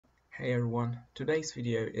Hey everyone, today's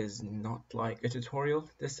video is not like a tutorial.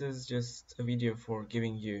 This is just a video for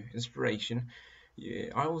giving you inspiration.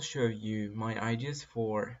 I will show you my ideas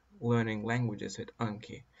for learning languages with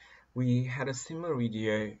Anki. We had a similar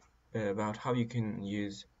video about how you can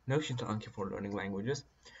use Notion to Anki for learning languages,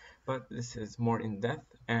 but this is more in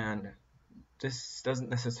depth and this doesn't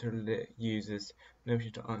necessarily use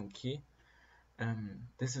Notion to Anki.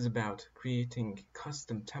 This is about creating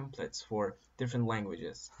custom templates for different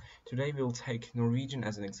languages. Today we'll take Norwegian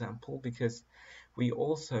as an example because we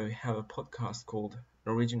also have a podcast called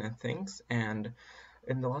Norwegian and Things, and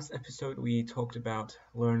in the last episode we talked about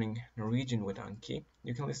learning Norwegian with Anki.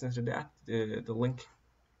 You can listen to that. The link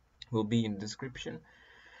will be in the description.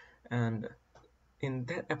 And in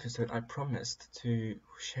that episode I promised to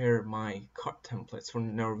share my card templates for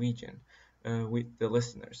Norwegian with the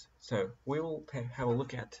listeners. So we will have a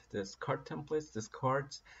look at this card templates, these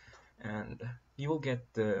cards, and you will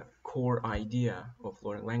get the core idea of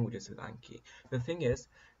learning languages with Anki. The thing is,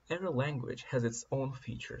 every language has its own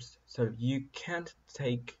features, so you can't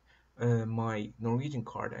take my Norwegian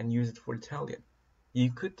card and use it for Italian.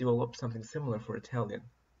 You could develop something similar for Italian,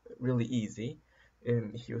 really easy,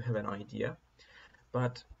 if you have an idea,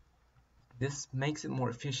 but this makes it more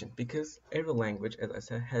efficient because every language, as I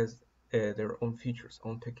said, has their own features,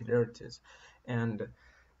 own peculiarities, and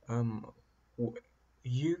um,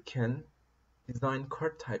 you can design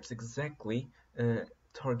card types exactly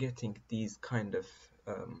targeting these kind of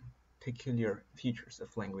peculiar features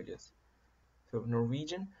of languages. So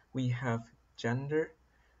Norwegian, we have gender,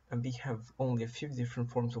 and we have only a few different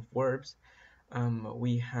forms of verbs.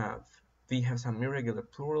 We have some irregular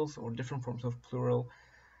plurals or different forms of plural.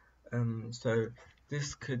 So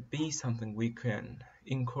this could be something we can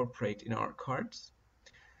incorporate in our cards.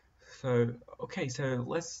 So okay, so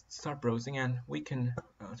let's start browsing and we can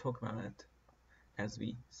talk about it as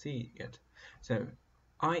we see it. So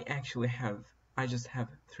I just have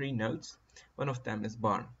three notes. One of them is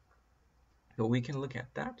barn. So we can look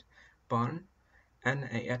at that. Barn,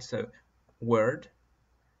 N-A-H, so word.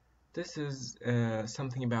 This is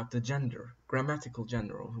something about the gender, grammatical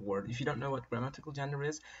gender of the word. If you don't know what grammatical gender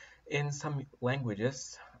is, in some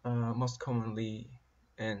languages, most commonly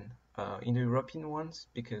in Indo-European ones,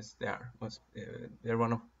 because they're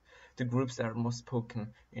one of the groups that are most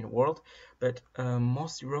spoken in the world, but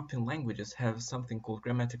most European languages have something called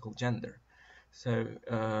grammatical gender. So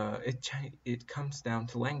it comes down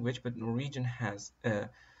to language, but Norwegian has a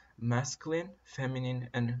masculine, feminine,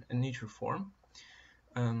 and a neutral form.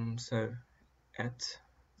 So at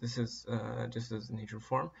this is just as neutral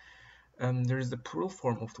form. There is the plural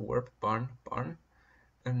form of the verb barn,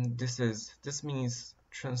 and this means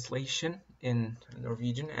translation in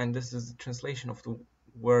Norwegian, and this is the translation of the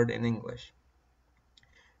word in English.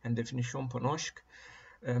 And definition på norsk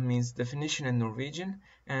means definition in Norwegian,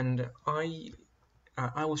 and I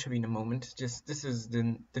will show you in a moment. Just this is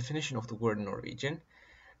the definition of the word in Norwegian.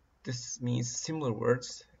 This means similar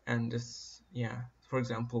words, and this, yeah, for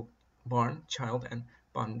example, barn, child, and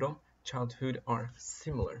barndom, childhood, are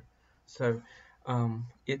similar. So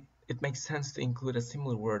it makes sense to include a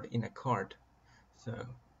similar word in a card. So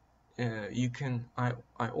I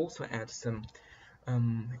also add some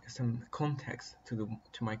context to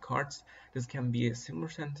my cards. This can be a similar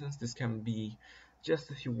sentence. This can be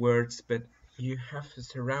just a few words, but you have to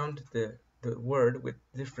surround the word with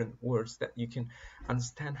different words that you can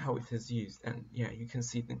understand how it is used, and yeah, you can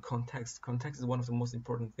see it in context. Context is one of the most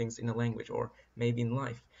important things in a language, or maybe in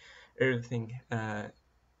life. Everything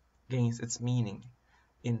gains its meaning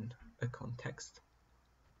in a context,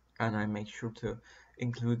 and I make sure to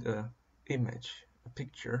include a image, a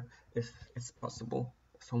picture, if it's possible.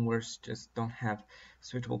 Some words just don't have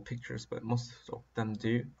suitable pictures, but most of them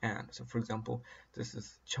do. And so, for example, this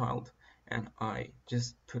is child, and I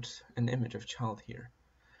just put an image of child here.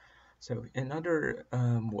 So another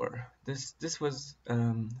word. This was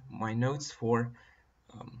my notes for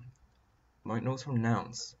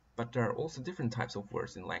nouns, but there are also different types of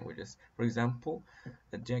words in languages. For example,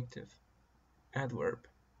 adjective, adverb,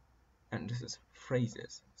 and this is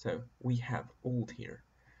phrases. So we have old here.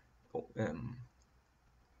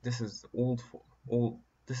 This is old for old.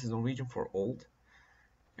 This is Norwegian for old,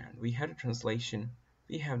 and we had a translation.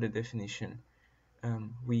 We have the definition.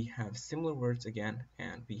 We have similar words again,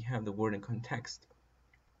 and we have the word in context.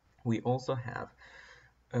 We also have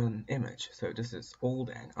an image. So this is old,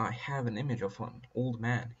 and I have an image of an old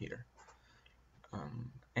man here.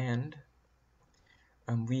 And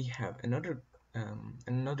we have another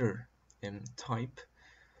type.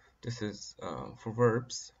 This is for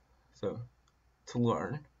verbs. So to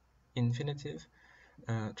learn, infinitive,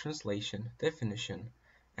 translation, definition,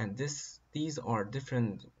 and these are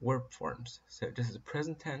different verb forms. So this is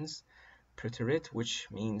present tense, preterite, which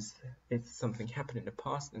means it's something happened in the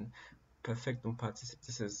past, and perfectum participium.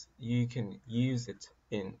 This is, you can use it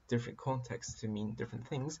in different contexts to mean different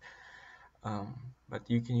things, but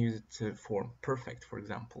you can use it to form perfect, for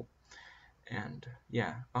example. And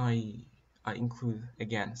yeah, I include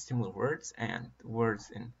again similar words and words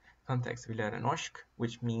in context. We learn norsk,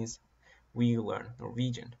 which means we learn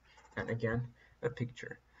Norwegian, and again a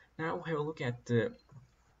picture. Now we'll have a look at the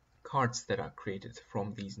cards that are created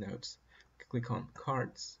from these notes. Click on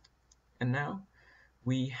cards, and now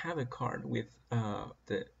we have a card with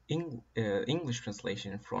the English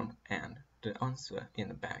translation in front and the answer in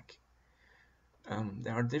the back.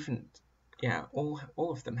 There are different, yeah, all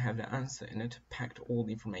of them have the answer in it, packed all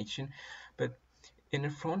the information, but in the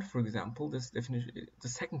front, for example, this definition, the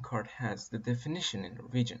second card has the definition in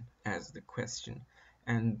Norwegian as the question,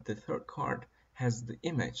 and the third card has the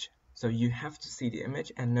image. So you have to see the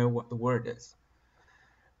image and know what the word is.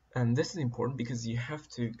 And this is important because you have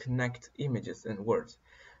to connect images and words,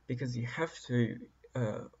 because you have to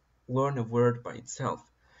learn a word by itself.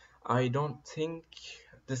 I don't think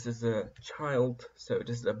this is a child, so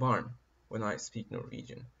this is a barn when I speak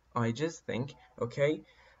Norwegian. I just think, okay,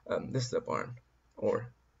 this is a barn,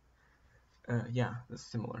 or yeah, it's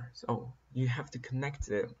similar. So you have to connect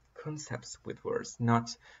the concepts with words,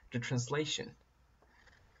 not the translation.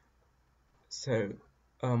 So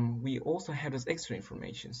we also have this extra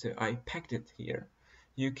information. So I packed it here.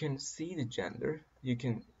 You can see the gender.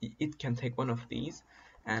 It can take one of these,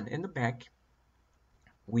 and in the back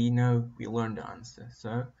we learned the answer.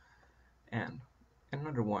 So, and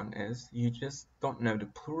another one is you just don't know the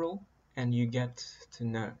plural, and you get to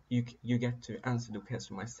know you get to answer the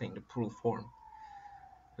question by saying the plural form.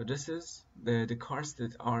 So this is the cards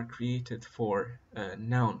that are created for a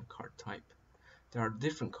noun card type. There are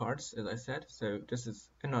different cards, as I said. So this is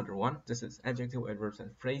another one. This is adjective, adverbs,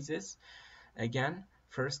 and phrases. Again,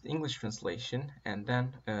 first English translation, and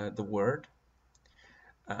then the word,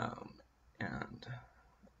 and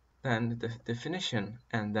then the definition,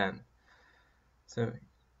 and then so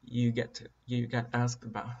you get asked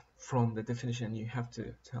about from the definition. You have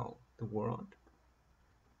to tell the word,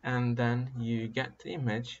 and then you get the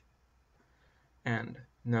image and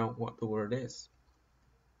know what the word is.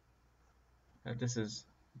 This is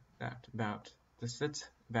about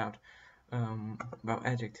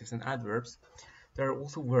adjectives and adverbs. There are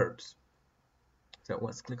also verbs. So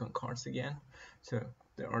let's click on cards again. So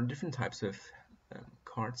there are different types of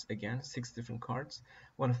cards, again 6 different cards.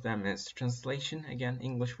 One of them is translation, again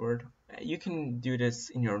English word. You can do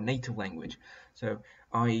this in your native language. So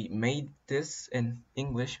I made this in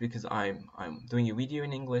English because I'm doing a video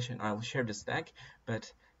in English, and I will share this deck.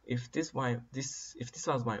 But if this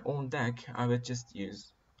was my own deck, I would have just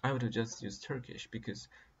used Turkish, because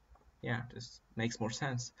yeah, this makes more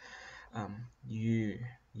sense. You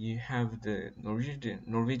have the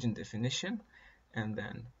Norwegian definition, and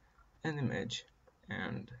then an image,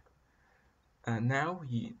 and now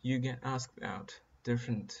you get asked about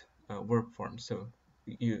different verb forms. So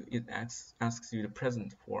it asks you the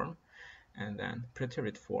present form, and then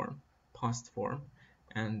preterite form, past form,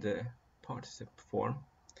 and the participle form.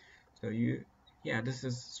 So this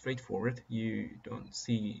is straightforward. You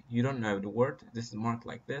don't know the word. This is marked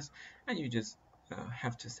like this, and you just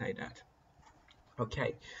have to say that.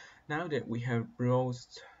 Okay, now that we have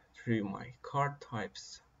browsed through my card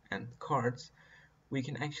types and cards, we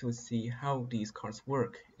can actually see how these cards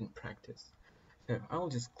work in practice. So I will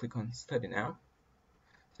just click on Study Now.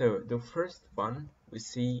 So the first one we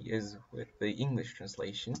see is with the English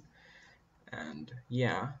translation, and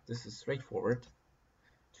yeah, this is straightforward.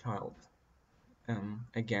 Child,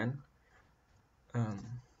 again,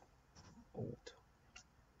 old,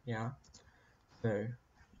 yeah. So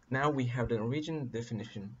now we have the Norwegian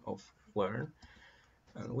definition of learn,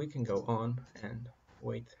 and we can go on and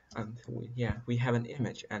wait until we have an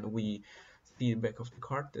image, and we see the back of the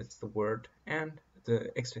card. That's the word and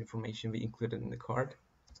the extra information we included in the card.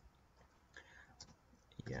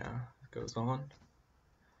 Yeah, it goes on.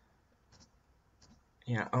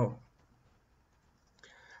 Yeah.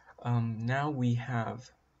 Now we have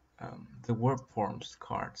the verb forms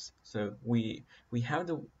cards. So we have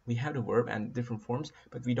the verb and different forms,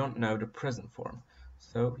 but we don't know the present form.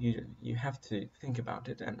 So you have to think about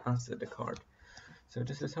it and answer the card. So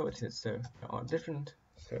this is how it is. So there are different.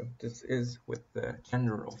 So this is with the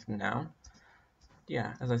gender of the noun.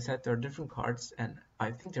 Yeah, as I said, there are different cards, and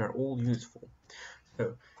I think they are all useful.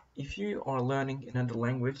 So if you are learning another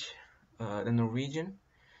language than Norwegian,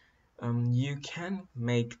 you can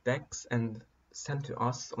make decks and send to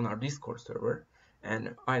us on our Discord server,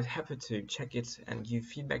 and I'd happy to check it and give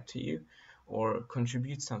feedback to you or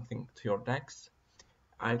contribute something to your decks.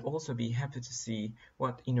 I'd also be happy to see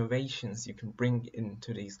what innovations you can bring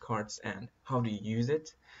into these cards and how do you use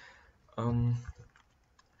it. Um,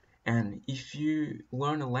 and if you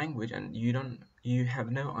learn a language and you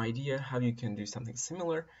have no idea how you can do something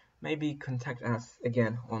similar, maybe contact us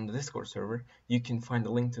again on the Discord server. You can find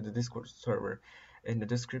the link to the Discord server in the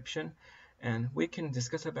description, and we can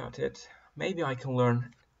discuss about it. Maybe I can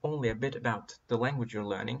learn only a bit about the language you're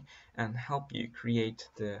learning and help you create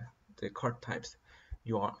the card types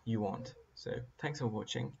you want. So thanks for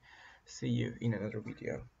watching. See you in another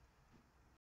video.